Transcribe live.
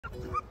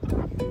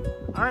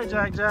All right,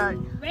 Jack.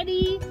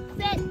 Ready,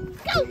 set,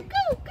 go,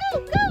 go,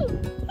 go, go.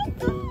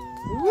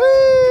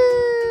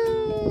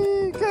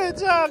 Whee! Good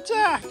job,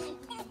 Jack.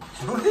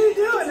 What are you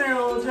doing there,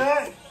 little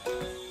Jack?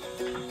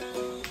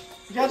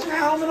 You got your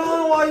helmet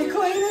on while you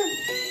cleaning?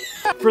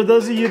 For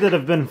those of you that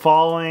have been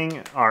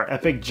following our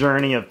epic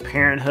journey of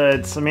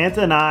parenthood,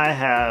 Samantha and I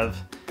have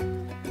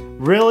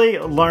really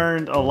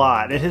learned a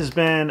lot. It has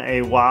been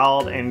a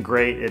wild and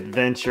great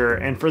adventure.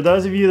 And for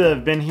those of you that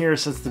have been here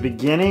since the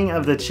beginning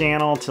of the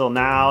channel till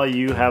now,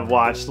 you have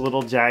watched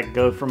little Jack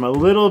go from a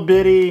little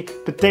bitty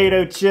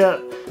potato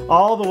chip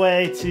all the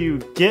way to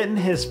getting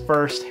his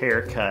first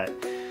haircut.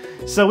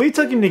 So we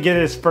took him to get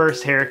his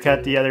first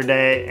haircut the other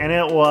day, and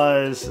it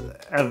was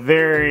a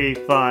very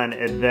fun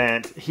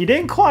event. He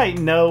didn't quite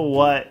know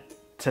what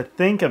to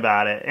think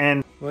about it.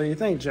 And what do you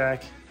think,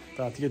 Jack?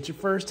 About to get your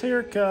first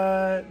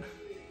haircut.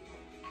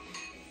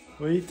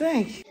 What do you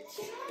think?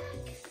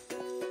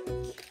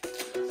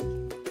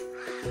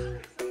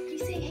 You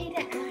say hey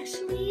to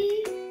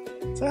Ashley?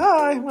 Say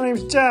hi, my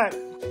name's Jack.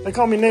 They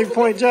call me Navy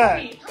Point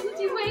Jack. Did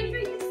you wait for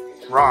you?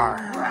 Rawr.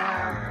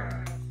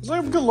 Is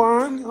that a good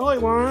line? I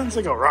like lines.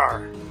 They go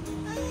rawr.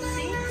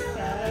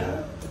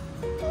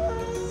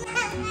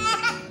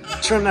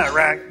 Trim that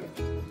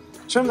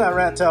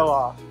rat tail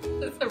off.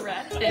 It's a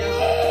rat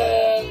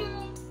tail.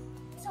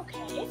 It's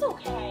okay, it's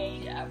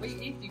okay. Yeah, if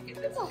you get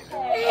this, It's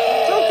okay.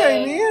 It's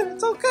okay, man.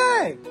 It's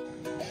okay.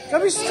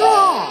 Gotta be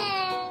strong.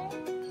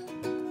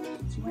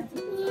 You're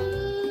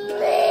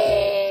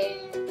okay.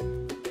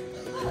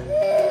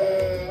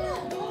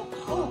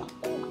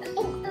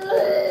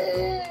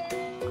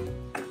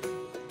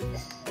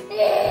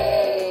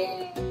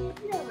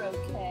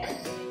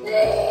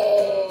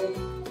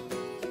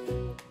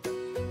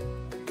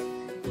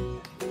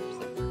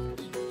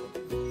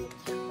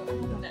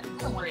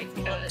 Don't worry, it's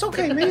good. It's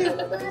okay, man.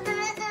 It's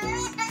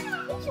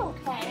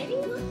okay.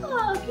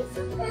 Look, it's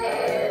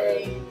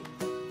okay.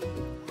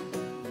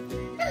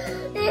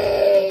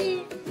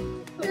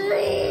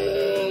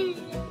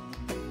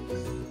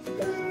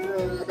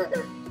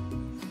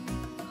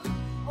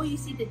 Oh, you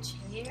see the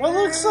chair? It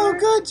looks so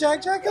good,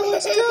 Jack. Jack, it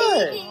looks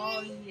good.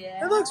 Oh,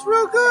 yeah. It looks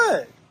real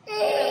good.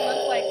 It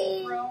looks like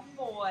a grown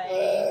boy.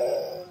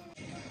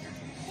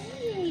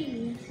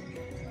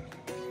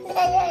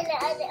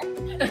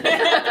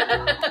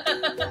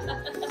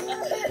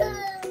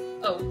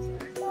 Oh,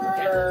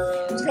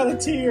 sorry. He's got a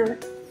tear.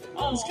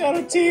 Oh, He's got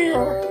a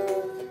tear.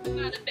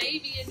 not a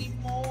baby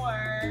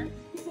anymore.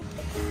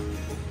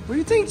 What do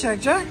you think, Jack?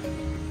 Good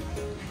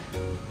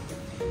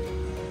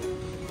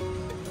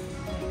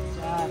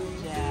job,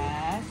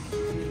 Jack.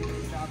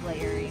 Good job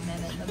layering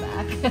in the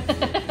back.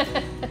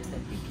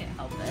 You can't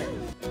help it.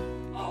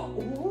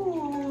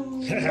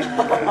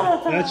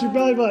 That's your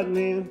belly button,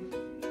 man.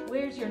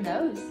 Where's your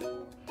nose?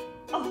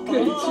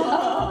 Good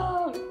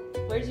job.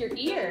 Where's your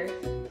ear?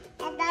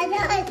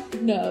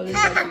 No, there's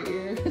not your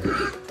ear.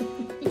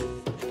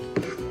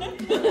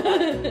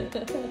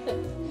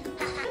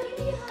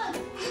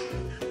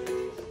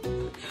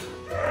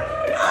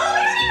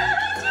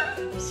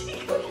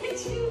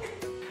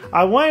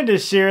 I wanted to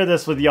share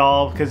this with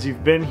y'all because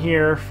you've been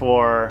here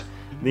for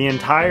the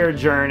entire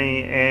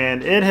journey,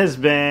 and it has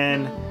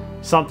been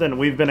something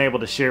we've been able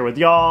to share with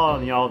y'all,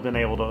 and y'all have been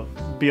able to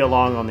be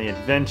along on the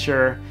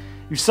adventure.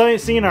 You've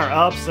seen our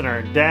ups and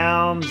our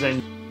downs,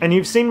 and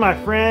you've seen my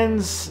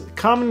friends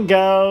come and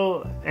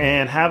go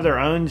and have their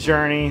own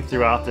journey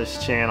throughout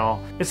this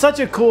channel. It's such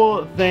a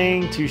cool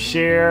thing to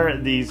share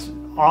these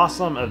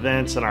awesome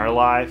events in our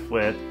life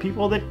with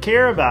people that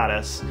care about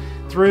us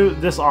through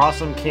this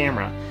awesome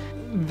camera.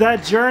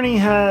 That journey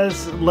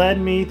has led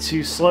me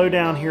to slow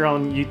down here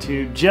on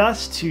YouTube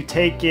just to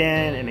take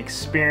in and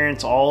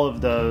experience all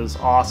of those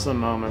awesome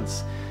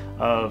moments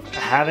of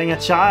having a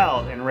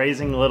child and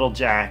raising little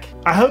Jack.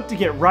 I hope to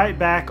get right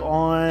back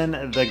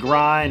on the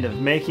grind of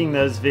making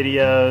those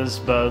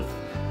videos, both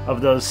of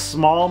those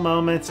small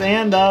moments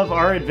and of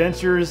our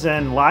adventures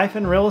and life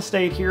and real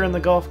estate here in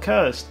the Gulf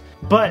Coast.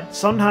 But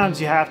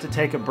sometimes you have to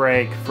take a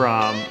break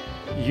from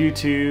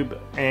YouTube,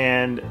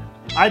 and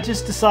I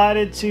just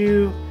decided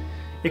to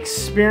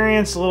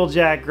experience little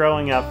Jack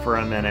growing up for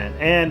a minute,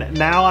 and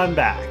now I'm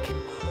back.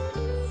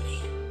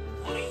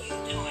 What are you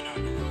doing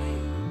under the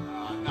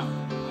wing? No.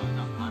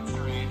 I'm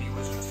sure Andy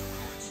was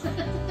just a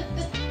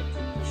coincidence.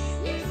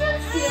 You're so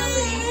silly.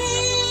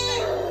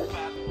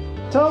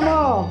 Tell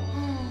Mom.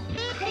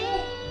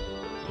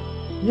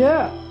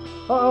 Yeah.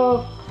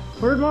 Uh-oh.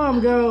 Where'd Mom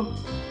go?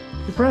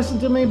 You're pressing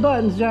too many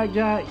buttons, Jack.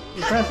 You're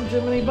pressing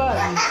too many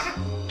buttons.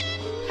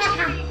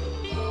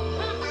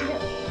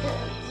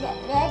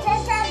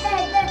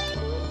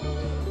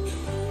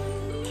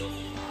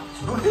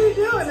 What are you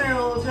doing there,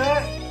 little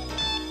Jack?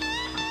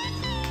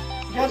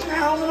 You got your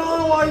helmet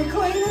on while you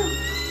cleaning?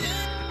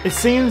 It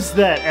seems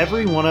that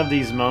every one of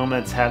these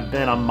moments have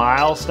been a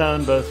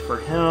milestone both for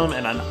him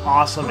and an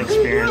awesome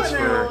experience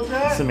for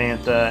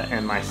Samantha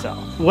and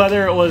myself.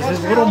 Whether it was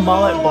his little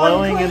mullet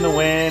blowing in the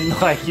wind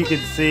like you could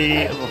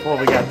see before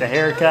we got the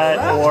haircut,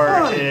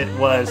 or it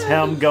was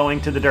him going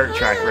to the dirt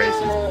track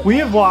races. We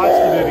have watched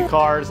the movie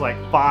Cars like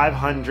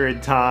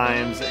 500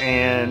 times,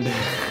 and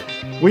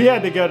we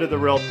had to go to the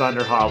real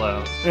Thunder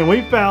Hollow. And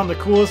we found the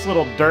coolest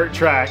little dirt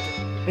track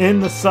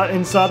in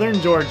southern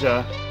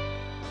Georgia.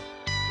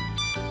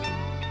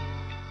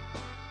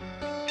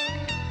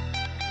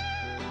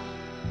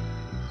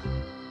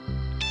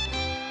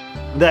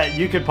 That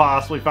you could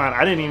possibly find.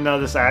 I didn't even know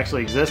this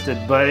actually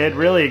existed, but it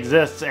really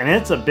exists, and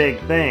it's a big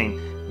thing.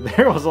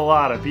 There was a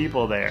lot of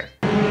people there.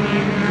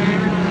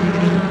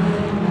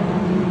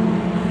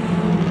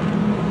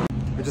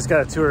 We just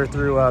got a tour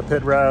through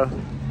pit row.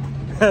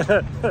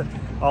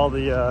 All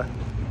the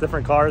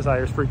different cars out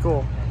here is pretty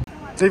cool.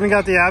 It's even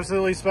got the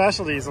Absolutely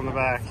Specialties on the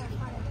back.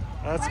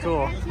 That's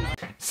cool.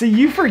 See,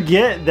 you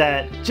forget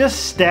that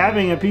just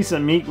stabbing a piece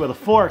of meat with a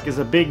fork is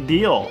a big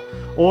deal.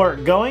 Or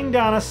going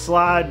down a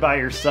slide by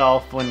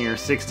yourself when you're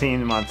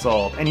 16 months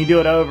old. And you do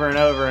it over and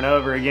over and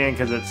over again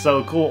because it's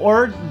so cool.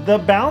 Or the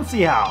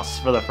bouncy house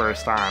for the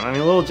first time. I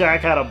mean, little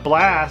Jack had a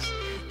blast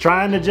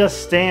trying to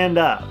just stand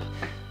up.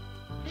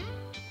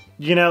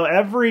 You know,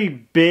 every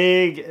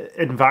big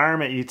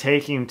environment you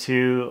take him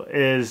to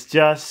is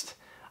just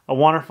a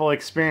wonderful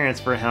experience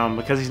for him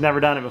because he's never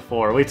done it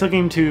before. We took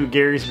him to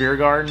Gary's Beer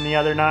Garden the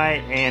other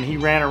night, and he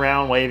ran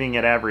around waving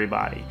at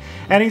everybody.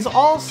 And he's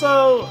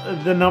also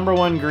the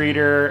 #1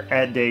 greeter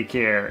at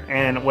daycare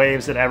and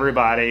waves at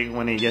everybody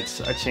when he gets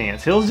a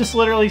chance. He'll just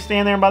literally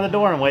stand there by the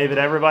door and wave at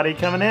everybody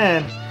coming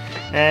in,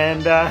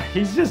 and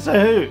he's just a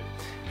hoot.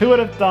 Who would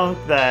have thunk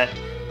that,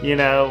 you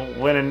know,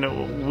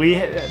 when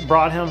we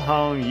brought him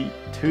home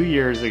 2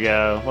 years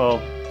ago,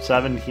 well,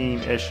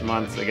 17-ish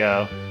months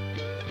ago,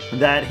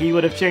 that he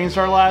would have changed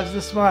our lives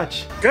this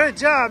much. Good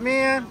job,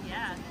 man.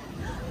 Yeah.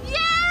 Yay!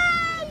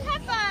 High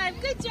five.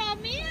 Good job,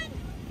 man.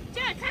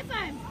 Jack, high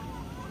five.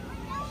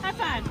 High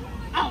five.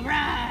 All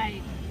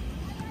right.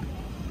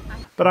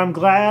 But I'm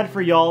glad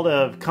for y'all to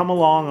have come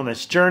along on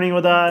this journey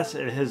with us.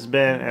 It has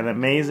been an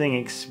amazing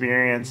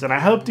experience, and I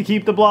hope to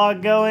keep the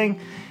blog going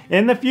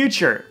in the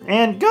future.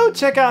 And go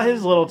check out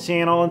his little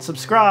channel and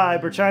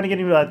subscribe. We're trying to get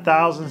him to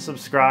 1,000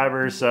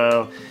 subscribers,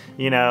 so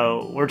you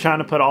know, we're trying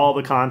to put all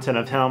the content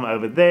of him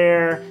over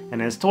there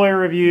and his toy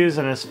reviews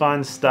and his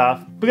fun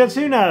stuff, because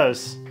who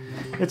knows,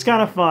 it's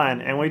kind of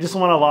fun, and we just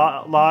want to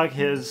log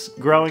his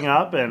growing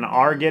up and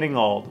our getting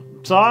old.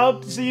 So I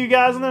hope to see you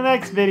guys in the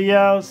next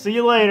video. See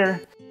you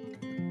later.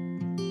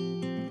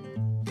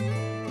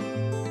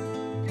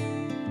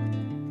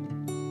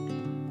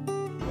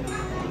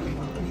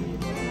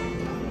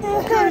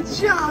 Good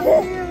job,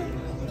 man.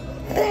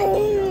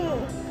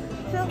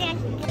 Okay.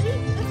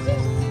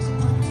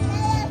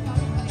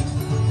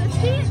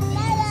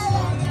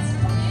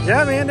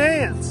 Yeah, man,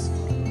 dance.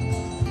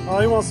 Oh,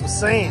 he wants some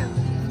sand.